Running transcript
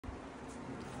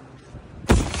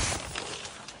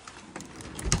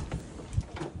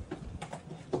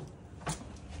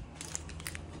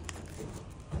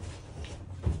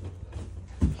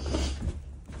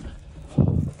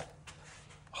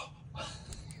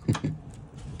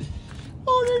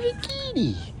There's a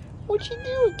kitty. What you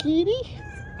doing, kitty?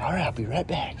 All right, I'll be right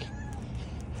back.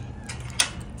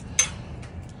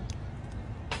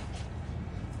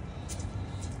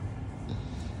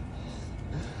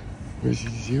 What's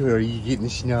he doing? Are you getting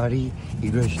snotty?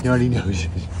 You got snotty noses.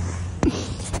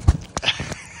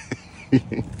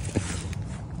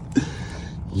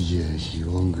 Yes, you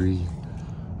hungry?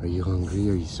 Are you hungry?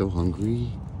 Are you so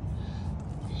hungry?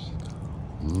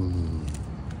 Mmm.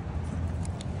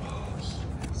 Oh,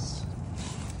 yes.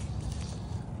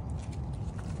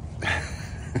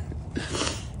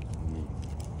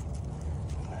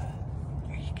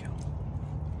 There you go.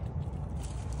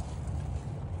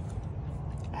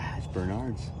 Ah, it's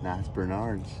Bernard's. Nah, it's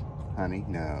Bernard's. Honey,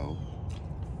 no.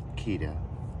 Kita.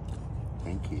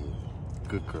 Thank you.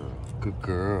 Good girl. Good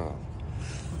girl.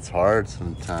 It's hard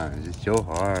sometimes. It's so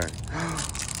hard.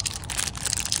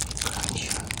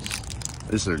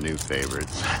 This is their new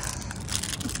favorites.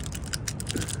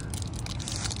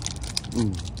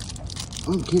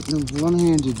 I'm getting them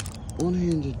one-handed.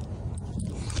 One-handed.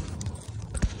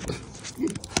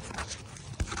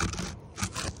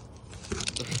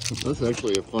 That's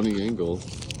actually a funny angle.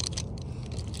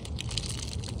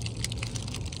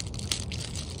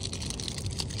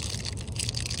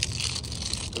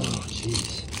 Oh,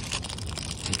 jeez.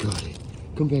 I got it.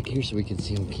 Come back here so we can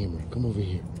see on camera. Come over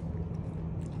here.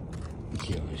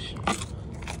 Gosh.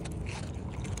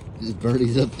 This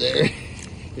birdie's up there.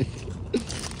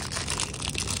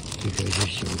 You guys are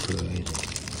so good.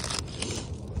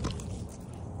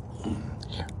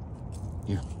 Here.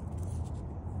 Here.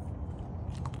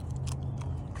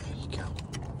 There you go.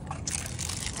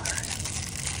 Alright.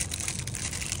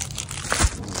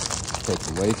 Takes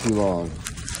way too long.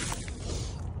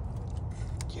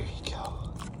 There you go.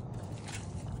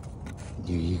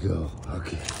 There you go.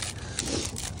 Okay.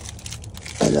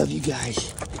 I love you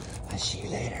guys. I'll see you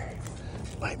later.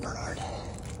 Bye, Bernard.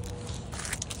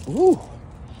 Ooh,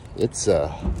 it's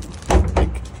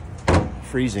like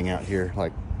freezing out here,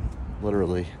 like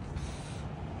literally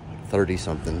 30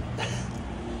 something.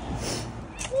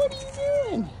 What are you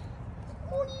doing?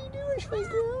 What are you doing, sweet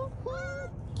girl?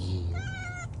 Yeah.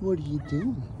 What are you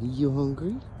doing? Are you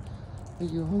hungry? Are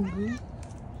you hungry?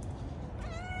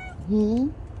 Hmm?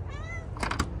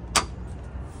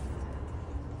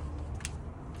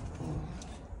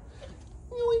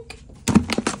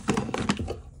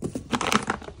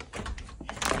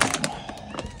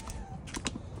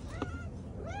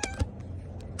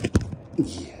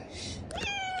 Yes,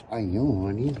 I know,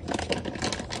 honey.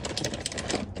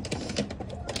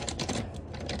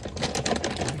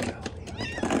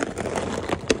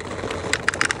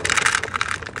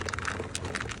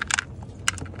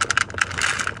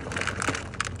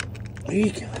 There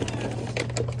you go.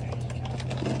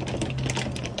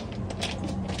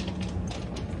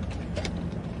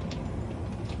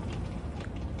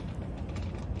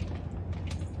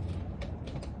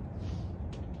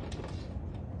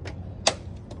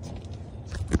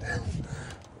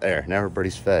 There, now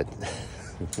everybody's fed.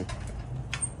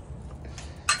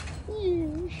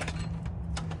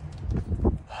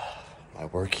 My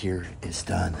work here is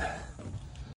done.